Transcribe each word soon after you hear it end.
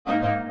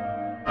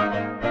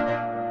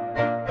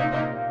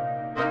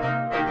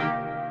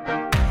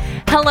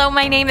Hello,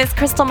 my name is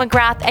Crystal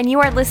McGrath, and you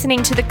are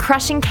listening to the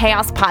Crushing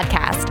Chaos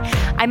podcast.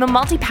 I'm a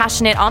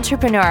multi-passionate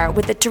entrepreneur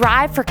with a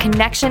drive for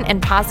connection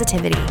and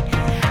positivity.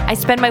 I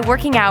spend my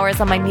working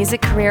hours on my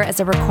music career as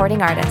a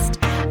recording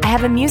artist. I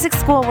have a music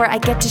school where I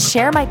get to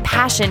share my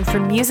passion for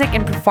music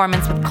and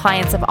performance with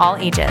clients of all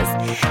ages.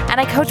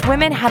 And I coach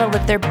women how to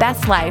live their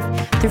best life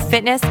through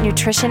fitness,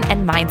 nutrition,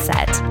 and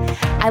mindset.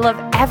 I love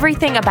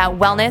everything about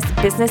wellness,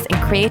 business,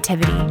 and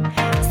creativity.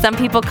 Some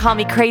people call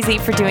me crazy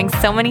for doing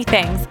so many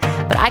things,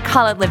 but I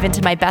call it live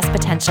into my best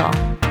potential.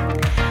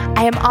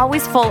 I am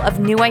always full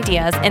of new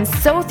ideas and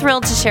so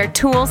thrilled to share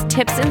tools,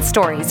 tips, and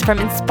stories from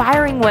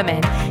inspiring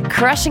women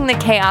crushing the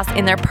chaos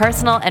in their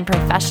personal and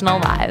professional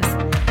lives.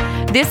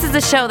 This is a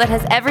show that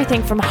has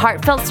everything from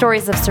heartfelt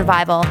stories of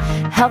survival,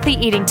 healthy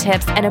eating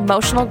tips, and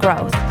emotional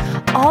growth,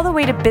 all the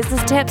way to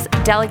business tips,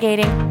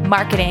 delegating,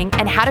 marketing,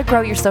 and how to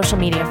grow your social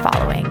media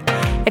following.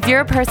 If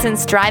you're a person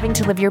striving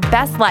to live your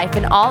best life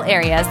in all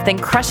areas, then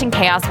Crushing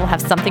Chaos will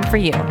have something for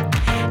you.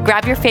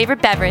 Grab your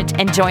favorite beverage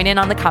and join in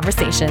on the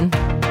conversation.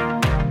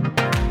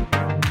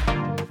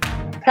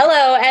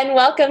 Hello, and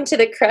welcome to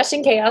the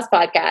Crushing Chaos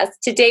podcast.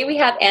 Today we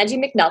have Angie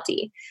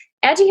McNulty.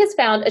 Angie has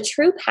found a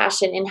true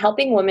passion in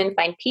helping women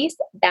find peace,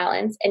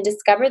 balance, and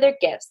discover their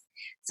gifts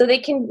so they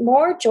can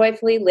more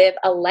joyfully live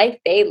a life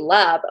they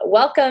love.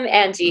 Welcome,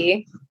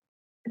 Angie.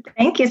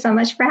 Thank you so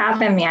much for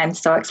having me. I'm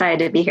so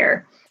excited to be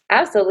here.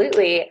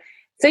 Absolutely.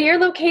 So you're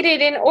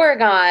located in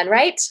Oregon,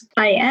 right?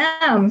 I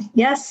am,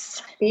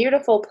 yes.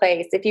 Beautiful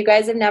place. If you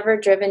guys have never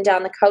driven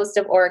down the coast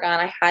of Oregon,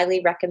 I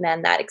highly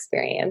recommend that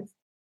experience.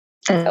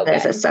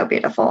 This is so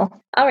beautiful.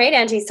 All right,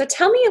 Angie. So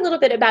tell me a little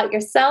bit about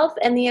yourself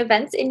and the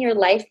events in your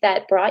life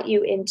that brought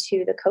you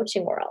into the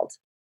coaching world.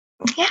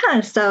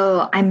 Yeah,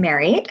 so I'm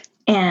married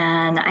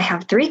and I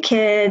have 3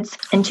 kids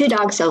and 2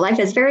 dogs. So life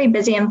is very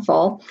busy and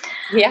full.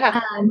 Yeah.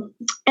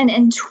 And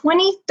in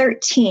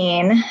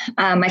 2013,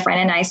 my friend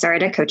and I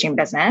started a coaching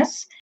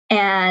business.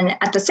 And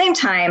at the same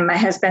time, my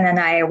husband and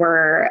I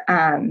were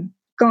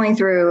going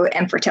through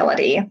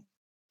infertility.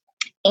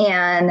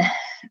 And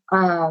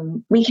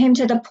we came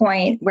to the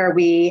point where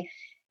we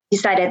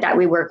decided that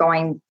we were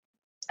going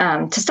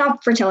to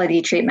stop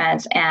fertility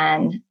treatments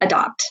and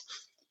adopt.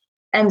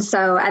 And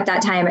so at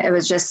that time, it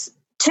was just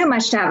too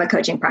much to have a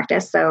coaching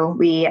practice. So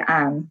we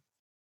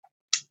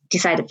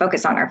decided to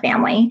focus on our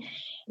family.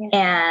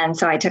 Yeah. And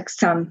so I took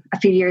a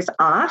few years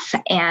off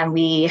and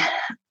we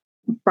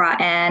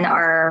brought in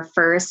our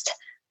first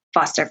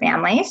foster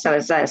family. So it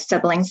was a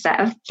sibling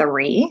set of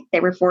 3. They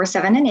were 4,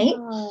 7, and 8.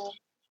 Oh.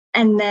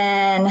 And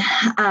then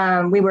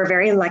we were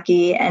very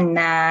lucky in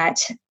that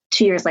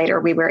 2 years later,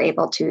 we were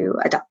able to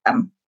adopt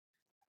them.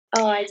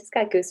 Oh, I just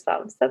got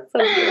goosebumps. That's so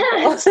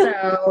beautiful.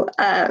 So,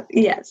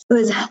 yes, it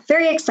was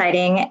very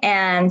exciting.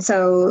 And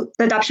so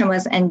the adoption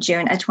was in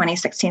June of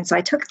 2016. So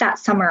I took that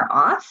summer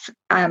off.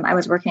 I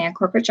was working a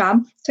corporate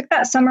job, took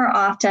that summer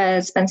off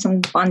to spend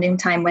some bonding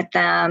time with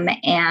them.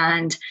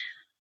 And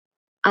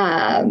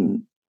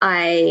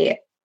I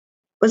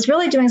was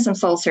really doing some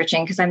soul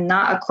searching because I'm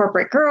not a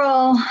corporate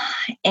girl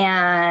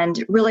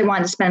and really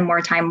wanted to spend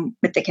more time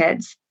with the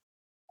kids,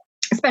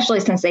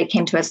 especially since they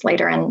came to us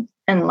later in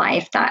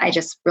life, that I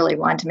just really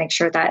wanted to make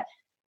sure that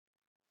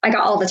I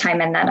got all the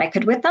time in that I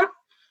could with them.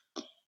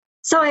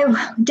 So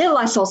I did a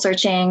lot of soul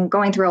searching,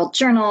 going through old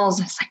journals.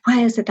 I was like,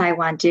 what is it that I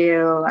want to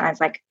do? I was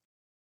like,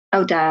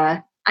 oh, duh,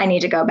 I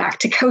need to go back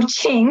to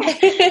coaching.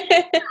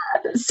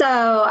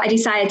 So I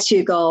decided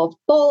to go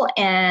full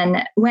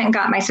in, went and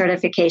got my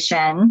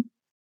certification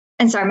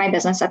and started my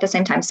business at the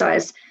same time. So I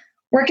was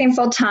working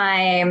full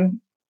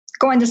time,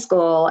 going to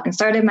school, and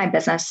started my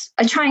business.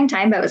 A trying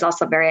time, but it was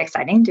also very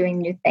exciting, doing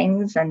new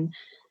things and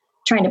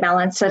trying to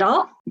balance it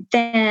all.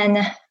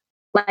 Then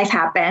life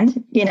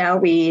happened.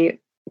 We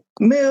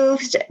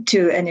moved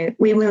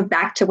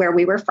back to where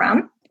we were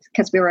from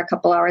because we were a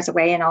couple hours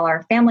away and all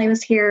our family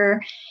was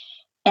here.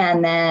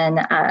 And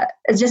then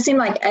it just seemed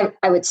like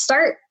I would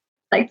start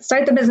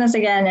the business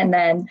again, and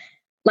then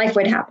life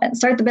would happen.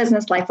 Start the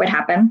business, life would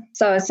happen.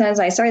 So as soon as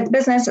I started the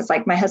business, it's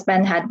like my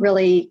husband had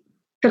really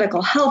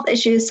critical health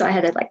issues. So I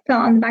had to put it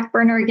on the back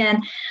burner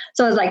again.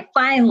 So I was like,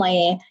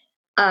 finally,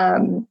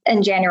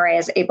 in January, I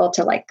was able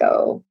to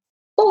go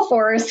full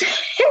force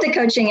into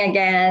coaching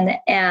again.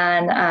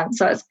 And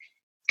so it's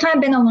kind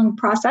of been a long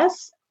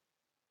process,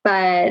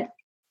 but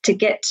to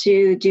get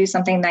to do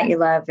something that you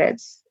love,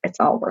 it's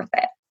all worth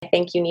it. I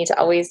think you need to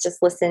always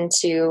just listen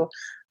to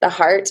the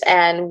heart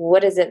and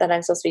what is it that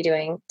I'm supposed to be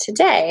doing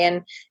today?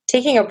 And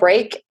taking a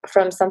break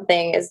from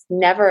something is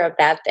never a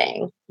bad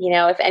thing.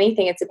 If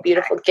anything, it's a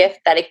beautiful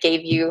gift that it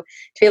gave you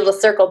to be able to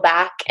circle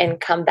back and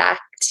come back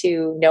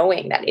to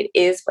knowing that it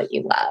is what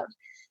you love.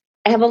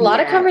 I have a lot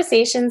of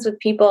conversations with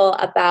people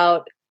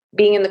about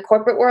being in the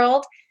corporate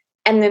world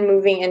and then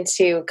moving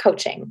into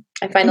coaching.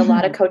 I find a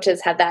lot of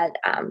coaches have that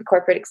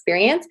corporate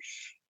experience.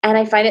 And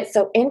I find it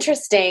so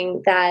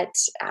interesting that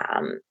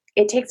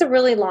it takes a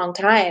really long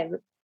time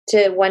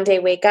to one day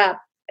wake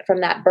up from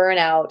that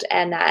burnout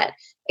and that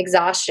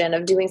exhaustion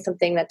of doing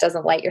something that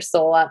doesn't light your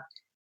soul up,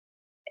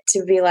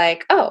 to be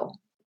like, oh,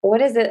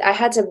 what is it? I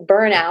had to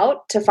burn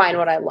out to find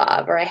what I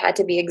love, or I had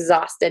to be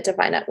exhausted to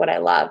find out what I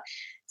love.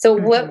 So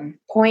what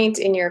point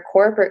in your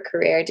corporate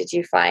career did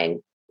you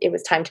find it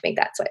was time to make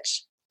that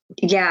switch?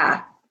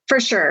 Yeah, for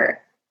sure.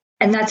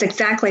 And that's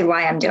exactly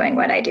why I'm doing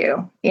what I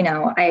do.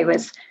 I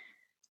was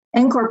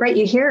in corporate,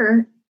 you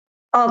hear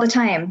all the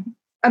time,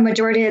 a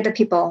majority of the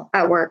people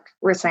at work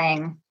were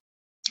saying,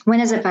 when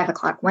is it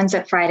 5:00? When's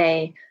it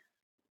Friday?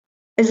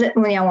 Is it,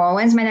 well,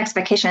 when's my next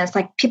vacation? It's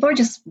like people are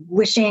just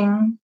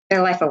wishing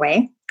their life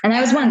away. And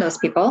I was one of those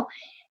people.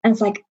 And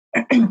it's like,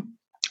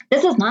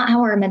 this is not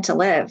how we're meant to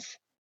live.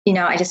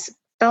 I just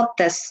felt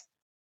this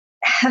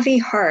heavy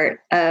heart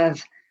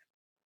of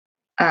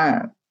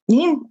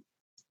needing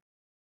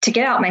to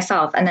get out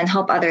myself and then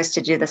help others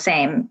to do the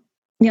same.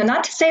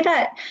 Not to say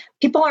that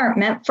people aren't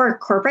meant for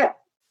corporate,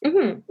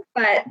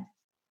 but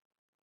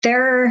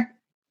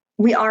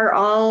we are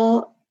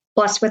all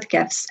blessed with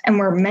gifts and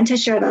we're meant to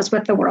share those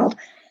with the world.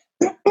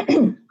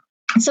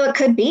 So it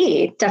could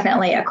be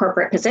definitely a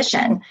corporate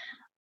position,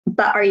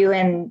 but are you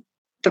in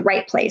the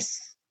right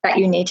place that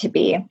you need to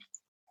be?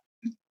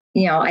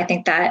 I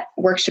think that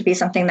work should be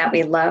something that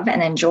we love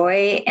and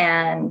enjoy.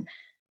 And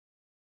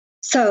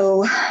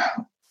so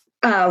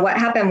what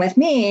happened with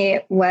me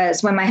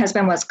was when my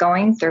husband was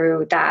going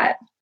through that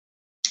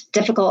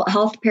difficult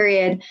health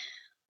period,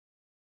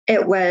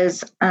 it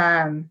was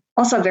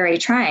also very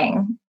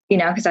trying,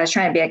 because I was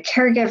trying to be a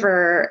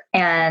caregiver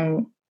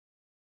and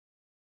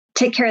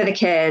take care of the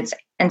kids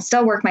and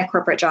still work my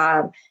corporate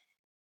job.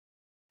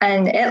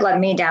 And it led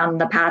me down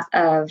the path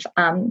of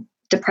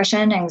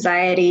depression,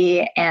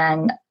 anxiety,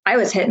 and I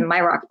was hitting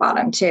my rock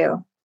bottom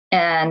too.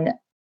 And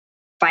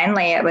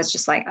finally, it was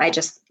just like, I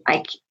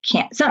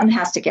can't, something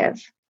has to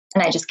give.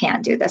 And I just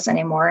can't do this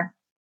anymore.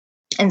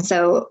 And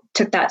so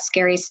took that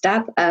scary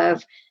step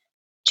of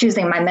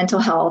choosing my mental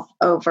health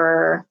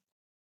over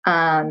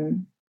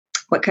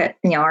what could,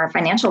 our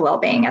financial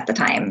well-being at the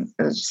time.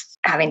 It was just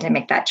having to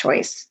make that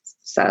choice.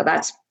 So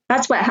that's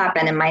what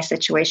happened in my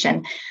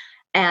situation.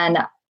 And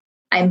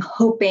I'm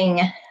hoping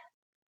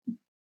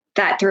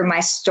that through my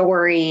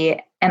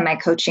story and my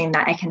coaching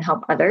that I can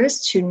help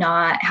others to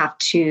not have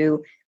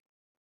to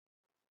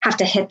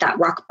hit that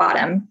rock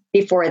bottom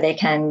before they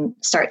can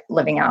start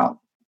living out,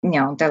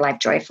 their life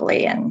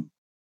joyfully and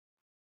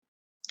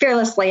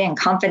fearlessly and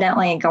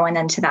confidently going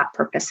into that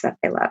purpose that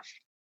they love.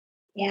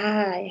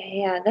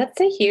 Yeah. That's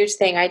a huge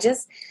thing. I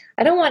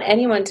don't want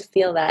anyone to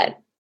feel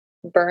that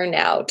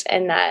burnout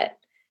and that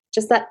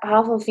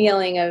awful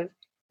feeling of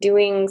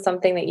doing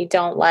something that you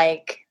don't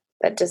like,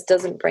 that just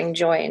doesn't bring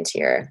joy into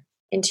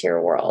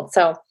your world.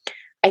 So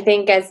I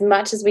think as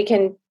much as we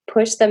can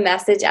push the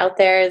message out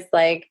there is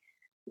like,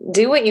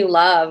 do what you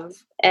love.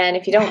 And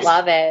if you don't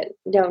love it,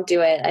 don't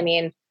do it. I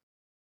mean,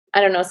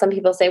 I don't know. Some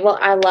people say, well,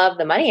 I love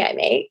the money I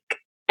make.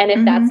 And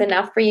if that's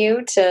enough for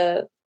you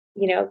to,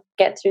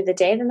 get through the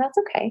day, then that's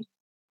okay.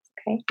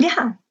 Okay.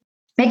 Yeah.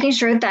 Making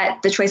sure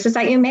that the choices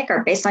that you make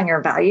are based on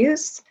your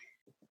values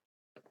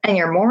and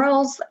your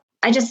morals.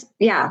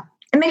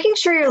 And making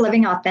sure you're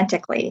living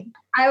authentically.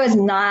 I was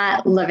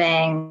not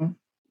living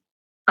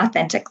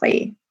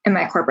authentically in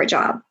my corporate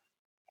job.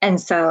 And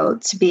so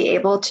to be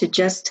able to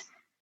just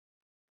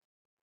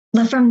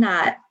live from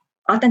that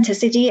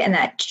authenticity and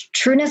that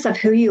trueness of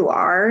who you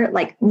are,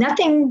 like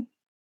nothing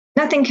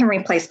can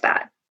replace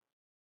that,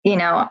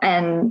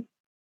 and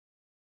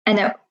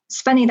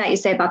it's funny that you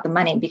say about the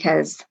money,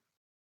 because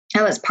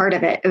I was part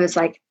of it. It was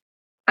like,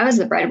 I was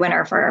the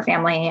breadwinner for our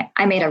family.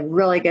 I made a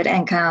really good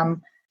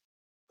income.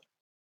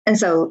 And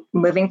so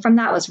moving from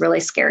that was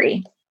really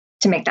scary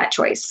to make that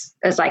choice.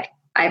 It was like,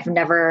 I've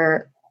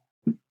never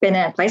been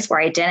in a place where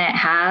I didn't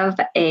have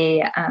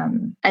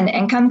an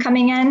income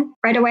coming in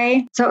right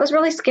away. So it was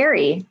really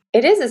scary.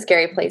 It is a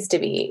scary place to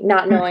be,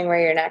 not knowing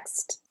where your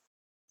next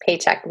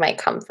paycheck might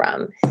come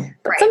from.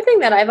 But something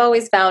that I've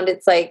always found,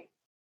 it's like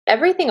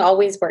everything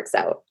always works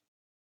out.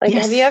 Like,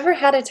 have you ever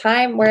had a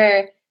time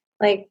where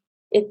like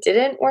it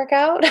didn't work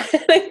out?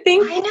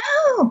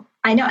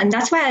 I know. And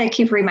that's why I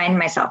keep reminding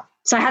myself.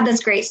 So I have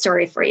this great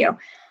story for you.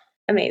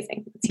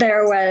 Amazing.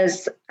 There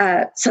was,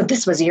 so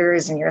this was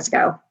years and years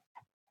ago,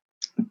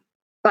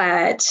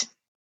 but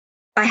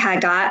I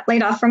had got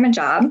laid off from a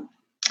job.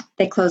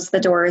 They closed the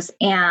doors.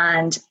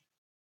 And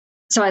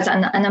so I was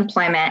on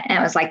unemployment, and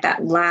it was like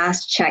that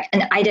last check.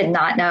 And I did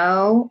not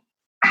know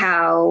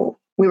how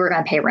we were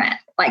going to pay rent.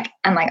 Like,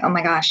 I'm like, oh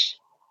my gosh,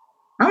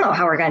 I don't know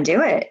how we're going to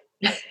do it.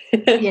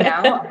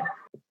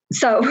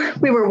 So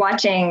we were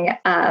watching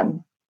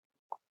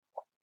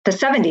the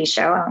 70s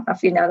show. I don't know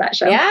if you know that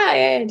show. Yeah,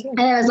 I do.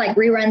 And it was like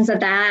reruns of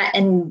that.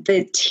 And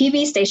the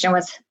TV station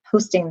was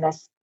hosting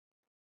this.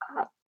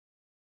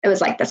 It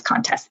was like this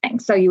contest thing.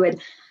 So you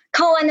would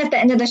call in at the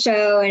end of the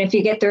show. And if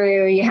you get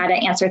through, you had to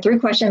answer 3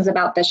 questions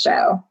about the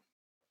show.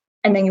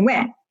 And then you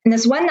win. And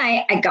this one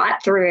night I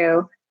got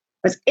through,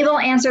 was able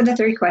to answer the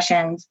 3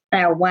 questions,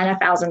 and I won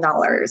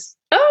 $1,000.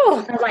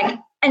 Oh. I was like,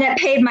 and it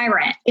paid my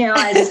rent.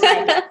 I just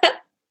like,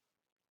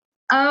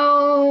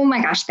 oh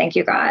my gosh, thank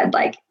you, God.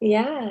 Like,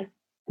 yeah.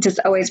 just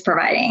always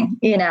providing,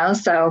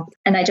 so,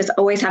 and I just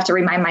always have to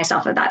remind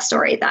myself of that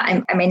story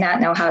that I may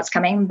not know how it's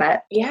coming,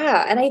 but.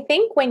 Yeah. And I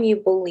think when you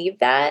believe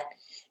that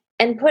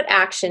and put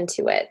action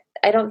to it,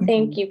 I don't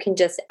think you can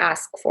just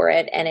ask for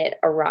it and it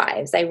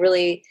arrives. I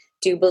really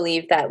do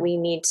believe that we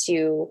need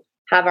to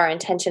have our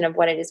intention of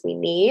what it is we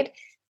need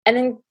and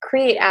then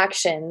create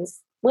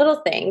actions, little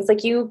things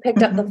like you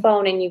picked up the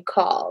phone and you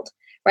called,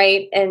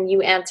 right? And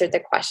you answered the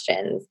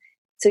questions.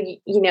 So,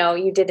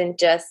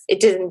 it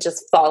didn't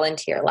just fall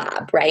into your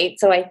lap, right?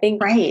 So I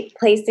think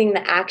placing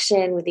the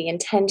action with the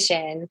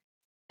intention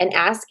and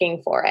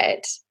asking for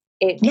it,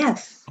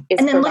 yes.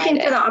 And then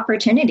looking for the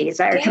opportunities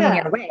that are coming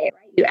your way,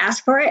 right? You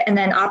ask for it and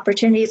then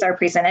opportunities are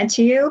presented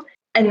to you.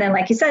 And then,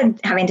 like you said,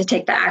 having to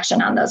take the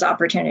action on those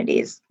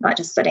opportunities, not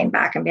just sitting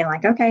back and being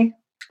like, okay.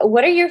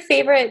 What are your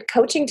favorite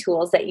coaching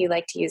tools that you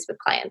like to use with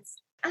clients?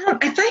 I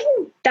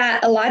find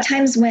that a lot of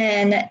times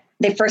when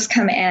they first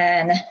come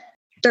in,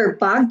 they're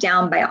bogged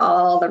down by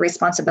all the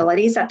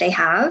responsibilities that they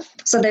have.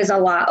 So there's a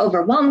lot of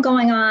overwhelm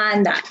going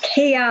on, that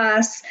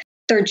chaos.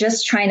 They're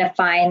just trying to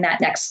find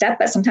that next step,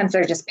 but sometimes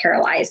they're just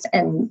paralyzed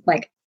and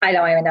like, I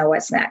don't even know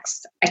what's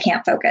next. I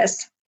can't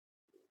focus.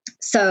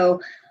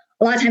 So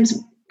a lot of times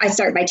I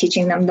start by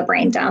teaching them the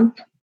brain dump,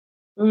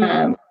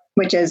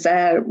 which is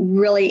a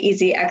really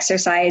easy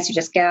exercise. You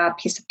just get a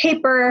piece of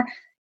paper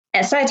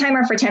and set a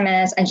timer for 10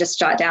 minutes and just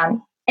jot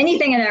down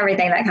anything and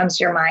everything that comes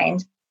to your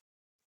mind.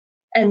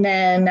 And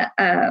then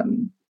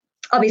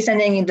I'll be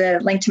sending you the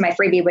link to my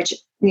freebie, which,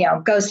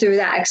 goes through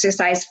that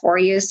exercise for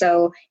you.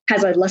 So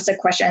has a list of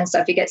questions. So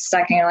if you get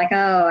stuck and you're like,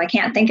 oh, I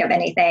can't think of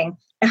anything,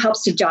 it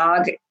helps to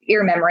jog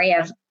your memory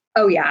of,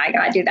 oh yeah, I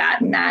got to do that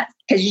and that.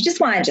 Because you just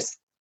want to just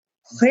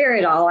clear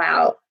it all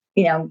out,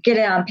 get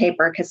it on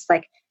paper. Because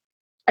like,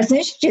 as soon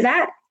as you do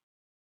that,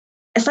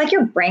 it's like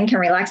your brain can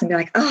relax and be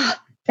like, oh,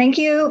 thank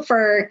you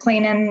for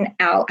cleaning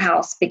out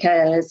house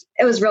because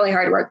it was really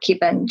hard work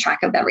keeping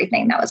track of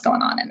everything that was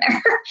going on in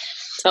there.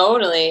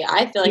 Totally.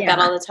 I feel like that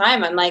all the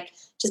time. I'm like,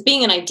 just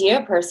being an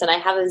idea person, I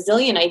have a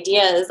zillion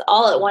ideas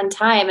all at one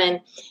time. And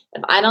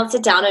if I don't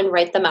sit down and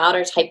write them out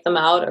or type them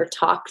out or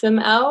talk them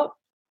out,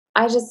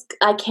 I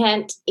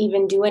can't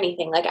even do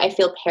anything. Like I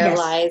feel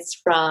paralyzed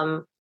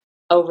from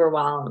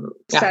overwhelm.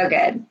 Yeah. So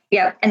good.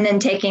 Yep. And then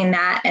taking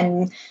that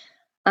and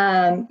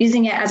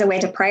using it as a way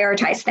to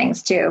prioritize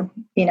things too,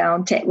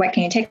 what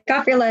can you take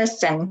off your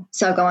list? And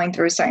so going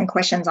through certain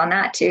questions on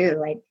that too,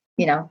 like,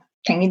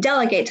 can you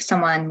delegate to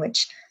someone,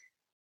 which,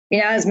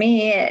 as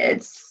me,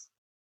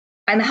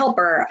 I'm a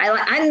helper.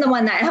 I'm the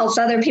one that helps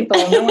other people.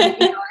 No one,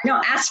 I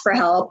don't ask for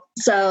help.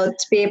 So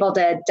to be able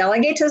to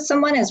delegate to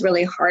someone is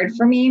really hard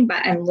for me,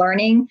 but I'm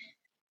learning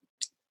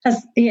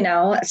as,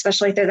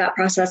 especially through that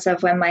process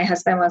of when my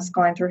husband was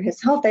going through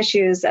his health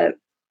issues,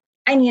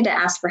 I need to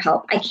ask for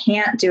help. I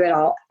can't do it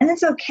all. And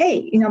it's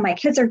okay. My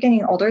kids are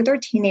getting older. They're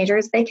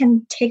teenagers. They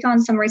can take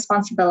on some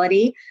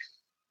responsibility.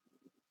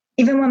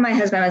 Even when my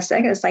husband was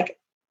sick, it was like,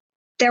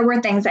 there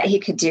were things that he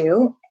could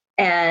do.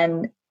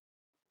 And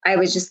I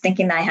was just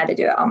thinking that I had to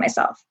do it all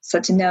myself. So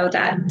to know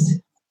that,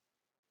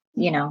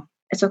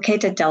 it's okay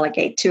to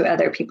delegate to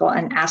other people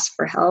and ask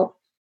for help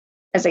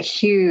is a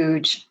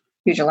huge,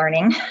 huge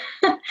learning.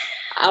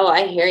 Oh,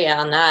 I hear you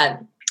on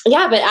that.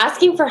 Yeah, but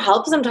asking for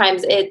help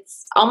sometimes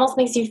it's almost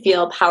makes you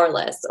feel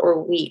powerless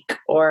or weak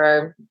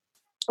or,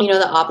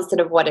 the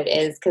opposite of what it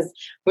is. Because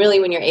really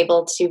when you're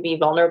able to be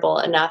vulnerable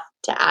enough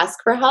to ask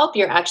for help,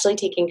 you're actually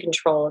taking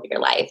control of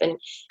your life and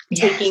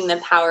taking the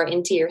power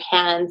into your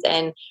hands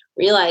and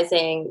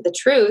realizing the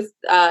truth.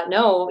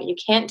 No, you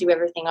can't do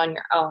everything on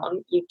your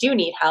own. You do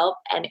need help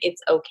and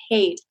it's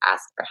okay to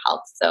ask for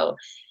help. So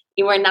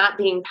you are not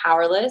being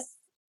powerless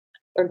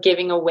or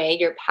giving away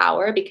your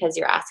power because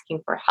you're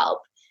asking for help.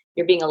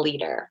 You're being a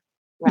leader,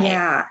 right?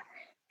 Yeah.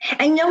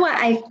 I know what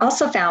I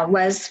also found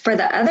was for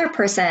the other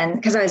person,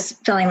 because I was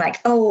feeling like,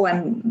 oh,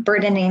 I'm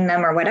burdening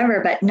them or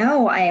whatever, but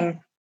no,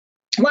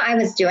 what I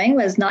was doing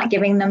was not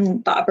giving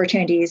them the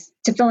opportunities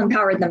to feel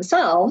empowered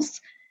themselves,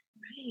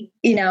 right.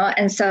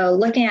 And so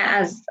looking at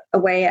it as a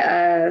way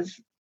of,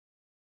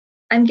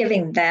 I'm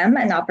giving them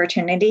an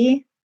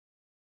opportunity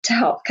to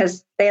help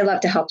because they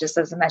love to help just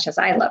as much as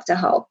I love to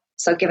help.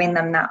 So giving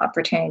them that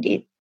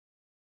opportunity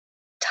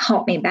to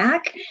help me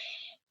back.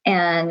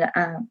 And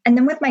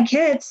then with my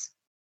kids,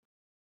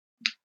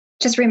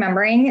 just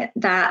remembering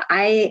that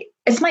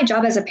it's my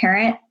job as a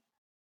parent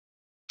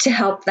to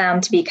help them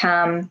to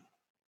become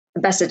the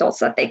best adults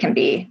that they can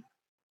be.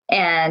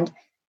 And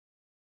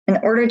in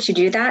order to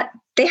do that,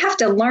 they have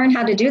to learn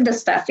how to do this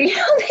stuff. They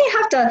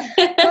have to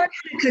learn how to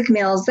cook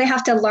meals. They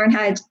have to learn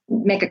how to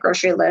make a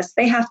grocery list.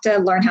 They have to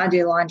learn how to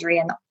do laundry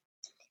and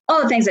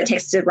all the things it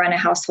takes to run a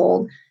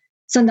household.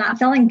 So not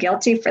feeling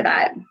guilty for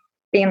that,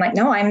 being like,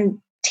 no, I'm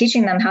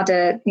teaching them how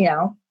to, be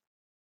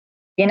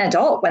an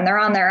adult when they're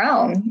on their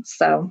own.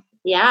 So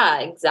yeah,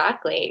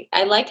 exactly.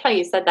 I like how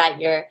you said that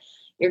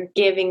you're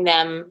giving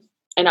them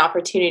an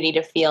opportunity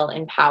to feel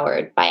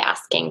empowered by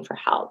asking for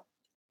help.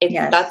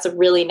 That's a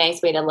really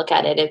nice way to look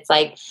at it. It's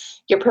like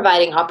you're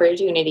providing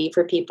opportunity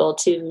for people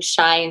to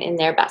shine in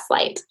their best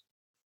light.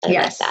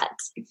 Like that.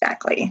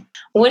 Exactly.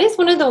 What is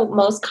one of the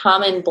most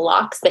common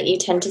blocks that you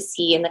tend to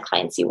see in the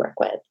clients you work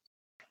with?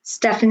 It's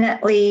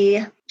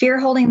definitely fear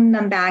holding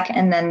them back,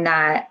 and then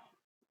that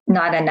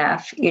not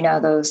enough,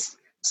 those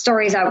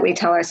stories that we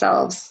tell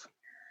ourselves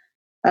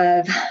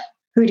of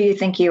who do you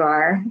think you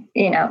are?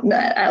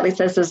 At least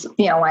this is,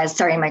 why I was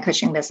starting my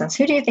coaching business.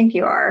 Who do you think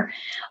you are?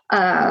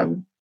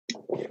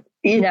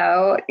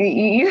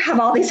 You have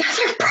all these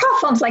other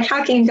problems. Like,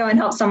 how can you go and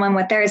help someone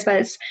with theirs? But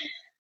it's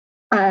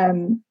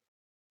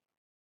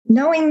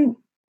knowing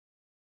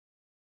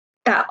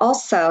that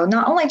also,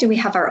 not only do we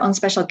have our own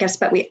special gifts,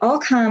 but we all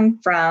come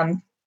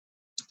from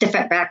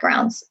different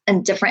backgrounds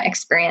and different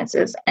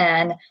experiences,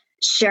 and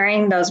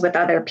sharing those with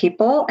other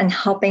people and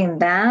helping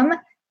them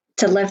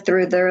to live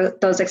through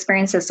those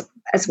experiences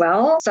as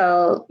well.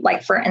 So,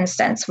 like, for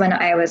instance, when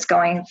I was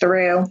going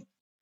through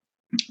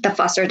the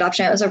foster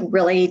adoption, it was a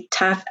really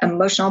tough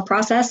emotional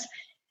process.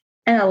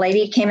 And a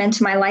lady came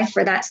into my life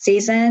for that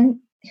season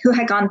who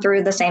had gone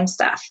through the same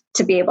stuff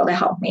to be able to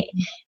help me,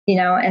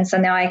 and so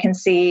now I can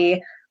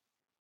see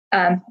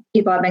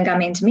people have been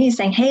coming to me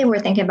saying, hey, we're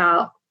thinking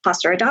about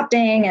foster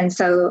adopting. And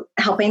so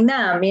helping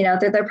them,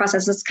 through their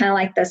process is kind of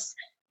like this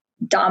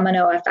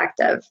domino effect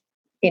of,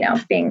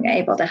 being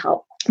able to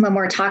help. When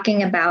we're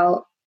talking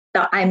about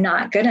the I'm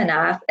not good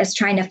enough, is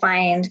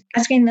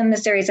asking them a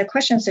series of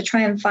questions to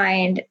try and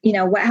find,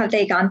 what have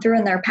they gone through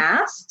in their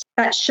past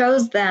that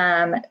shows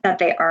them that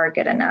they are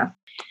good enough.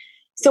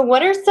 So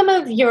what are some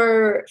of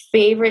your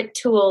favorite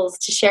tools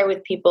to share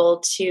with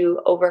people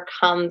to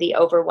overcome the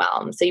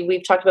overwhelm? So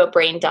we've talked about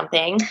brain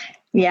dumping.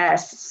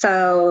 Yes.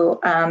 So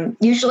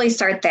usually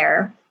start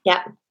there.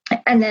 Yeah.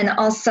 And then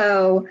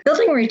also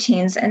building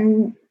routines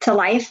into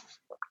life,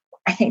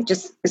 I think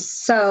just is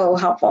so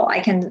helpful. I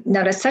can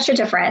notice such a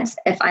difference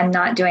if I'm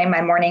not doing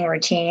my morning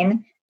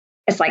routine.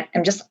 It's like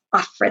I'm just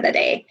off for the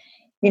day,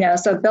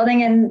 so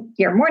building in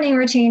your morning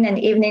routine and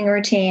evening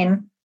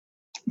routine,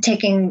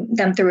 taking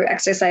them through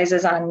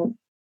exercises on,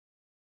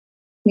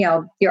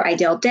 your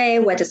ideal day.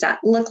 What does that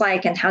look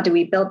like? And how do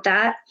we build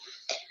that?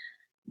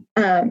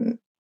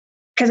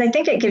 Because I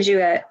think it gives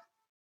you a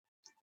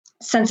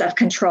sense of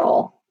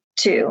control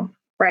too,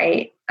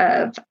 right?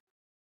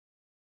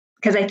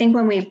 Because I think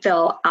when we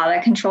feel out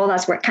of control,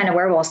 that's where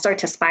we'll start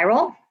to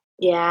spiral.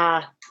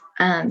 Yeah.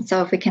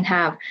 So if we can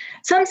have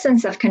some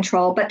sense of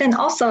control, but then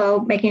also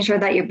making sure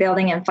that you're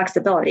building in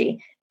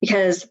flexibility,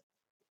 because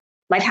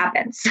life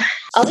happens.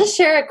 I'll just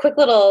share a quick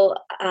little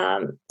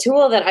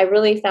tool that I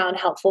really found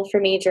helpful for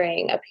me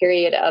during a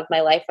period of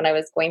my life when I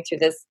was going through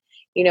this,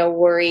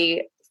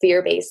 worry,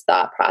 fear-based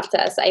thought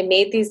process. I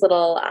made these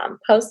little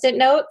Post-it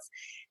notes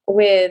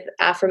with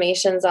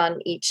affirmations on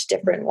each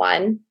different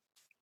one,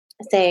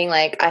 saying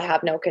like, I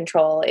have no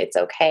control. It's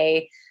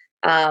okay.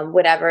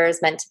 Whatever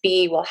is meant to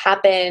be will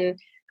happen.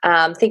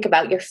 Think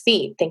about your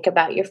feet, think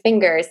about your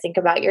fingers, think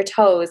about your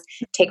toes,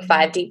 take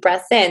 5 deep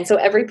breaths in. So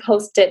every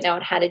Post-it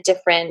note had a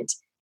different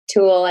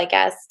tool, I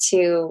guess,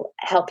 to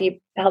help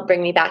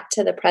bring me back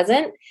to the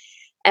present.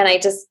 And I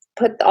just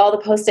put all the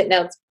Post-it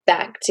notes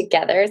back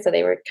together. So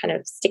they were kind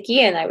of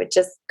sticky, and I would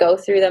just go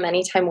through them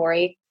anytime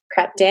worry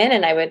crept in,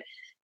 and I would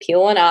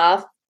peel one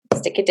off,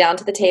 stick it down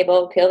to the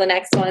table, peel the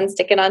next one,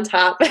 stick it on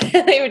top.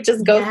 I would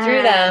just go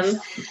through them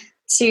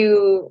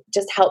to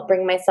just help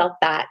bring myself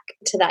back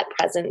to that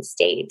present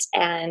state.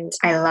 And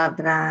I love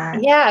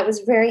that. Yeah, it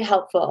was very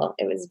helpful.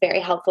 It was very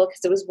helpful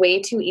because it was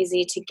way too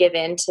easy to give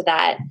in to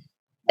that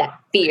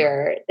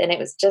fear. And it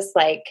was just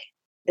like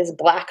this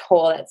black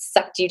hole that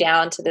sucked you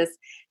down to this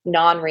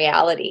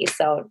non-reality.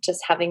 So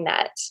just having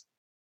that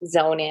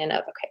zone in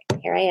of, okay,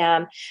 here I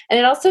am. And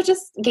it also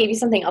just gave you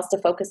something else to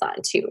focus on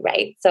too,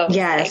 right? So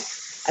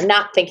yes, like, I'm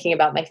not thinking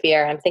about my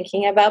fear. I'm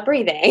thinking about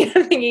breathing.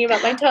 I'm thinking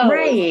about my toes.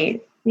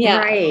 Right. Yeah.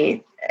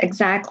 Right.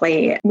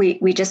 Exactly.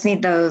 We just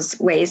need those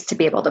ways to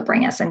be able to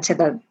bring us into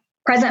the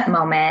present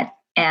moment.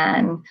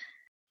 And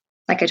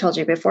like I told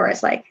you before,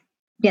 it's like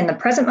be in the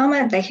present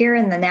moment, the here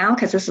and the now,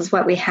 because this is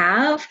what we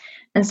have,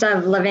 instead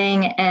of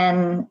living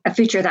in a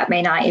future that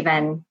may not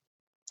even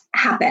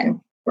happen.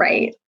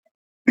 Right.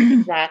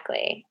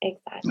 Exactly.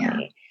 Yeah.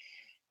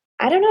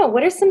 I don't know.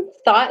 What are some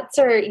thoughts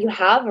you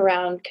have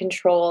around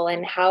control,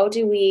 and how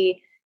do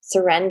we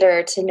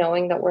surrender to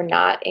knowing that we're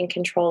not in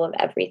control of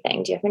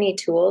everything? Do you have any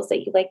tools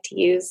that you like to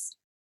use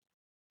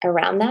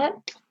around that?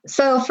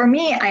 So for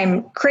me,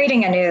 I'm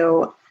creating a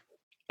new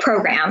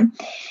program,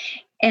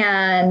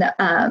 and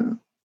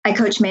I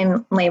coach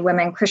mainly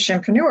women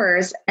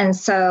Christianpreneurs. And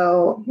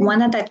so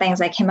one of the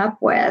things I came up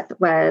with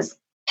was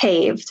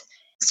PAVED,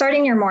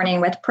 starting your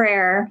morning with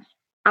prayer,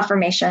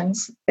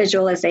 affirmations,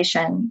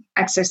 visualization,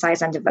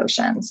 exercise, and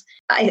devotions.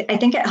 I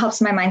think it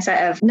helps my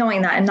mindset of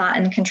knowing that I'm not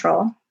in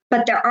control,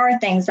 but there are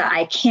things that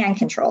I can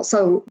control.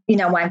 So,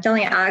 when I'm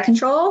feeling out of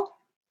control,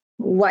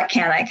 what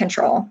can I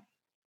control?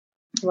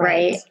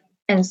 Right.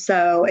 And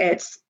so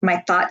it's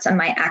my thoughts and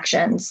my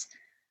actions,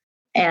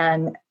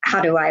 and how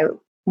do I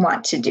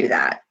want to do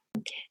that?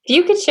 If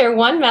you could share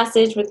one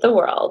message with the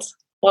world,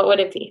 what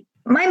would it be?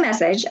 My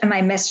message and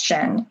my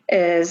mission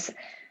is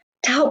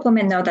to help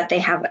women know that they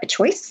have a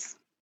choice,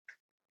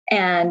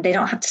 and they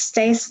don't have to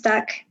stay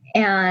stuck.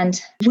 And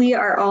we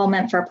are all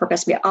meant for a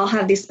purpose. We all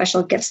have these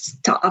special gifts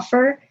to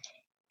offer.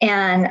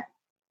 And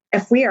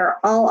if we are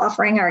all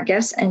offering our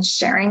gifts and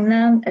sharing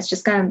them,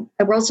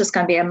 the world's just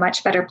going to be a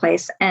much better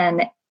place.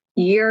 And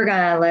you're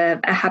going to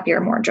live a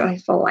happier, more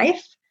joyful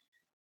life.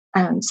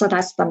 So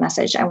that's the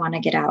message I want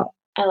to get out.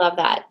 I love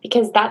that,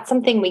 because that's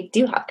something we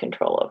do have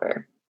control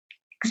over.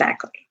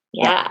 Exactly.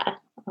 Yeah.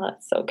 Oh,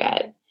 that's so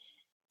good.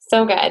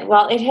 So good.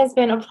 Well, it has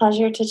been a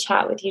pleasure to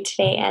chat with you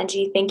today,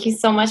 Angie. Thank you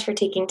so much for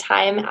taking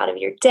time out of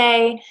your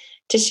day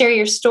to share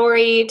your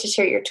story, to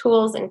share your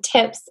tools and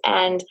tips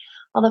and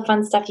all the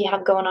fun stuff you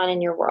have going on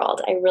in your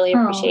world. I really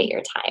appreciate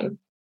your time.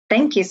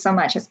 Thank you so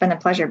much. It's been a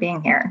pleasure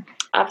being here.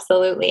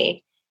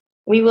 Absolutely.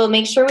 We will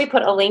make sure we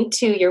put a link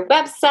to your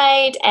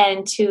website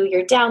and to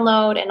your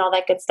download and all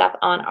that good stuff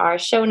on our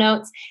show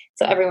notes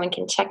so everyone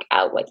can check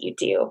out what you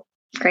do.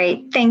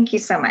 Great. Thank you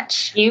so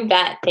much. You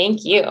bet.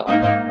 Thank you.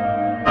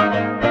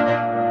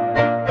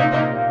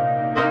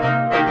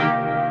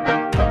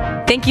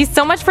 Thank you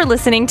so much for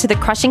listening to the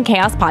Crushing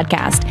Chaos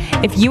podcast.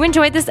 If you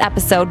enjoyed this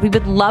episode, we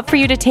would love for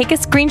you to take a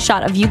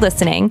screenshot of you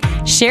listening,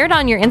 share it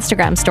on your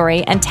Instagram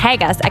story, and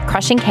tag us at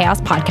Crushing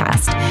Chaos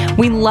Podcast.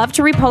 We love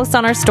to repost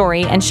on our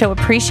story and show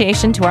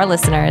appreciation to our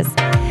listeners.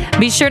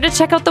 Be sure to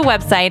check out the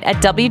website at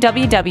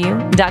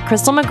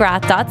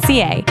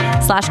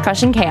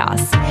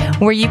www.crystalmcgrath.ca/crushingchaos,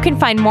 where you can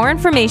find more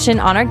information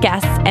on our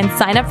guests and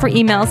sign up for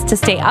emails to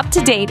stay up to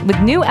date with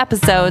new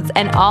episodes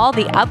and all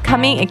the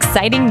upcoming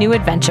exciting new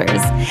adventures.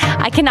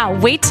 I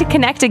cannot wait to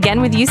connect again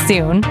with you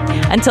soon.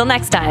 Until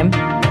next time.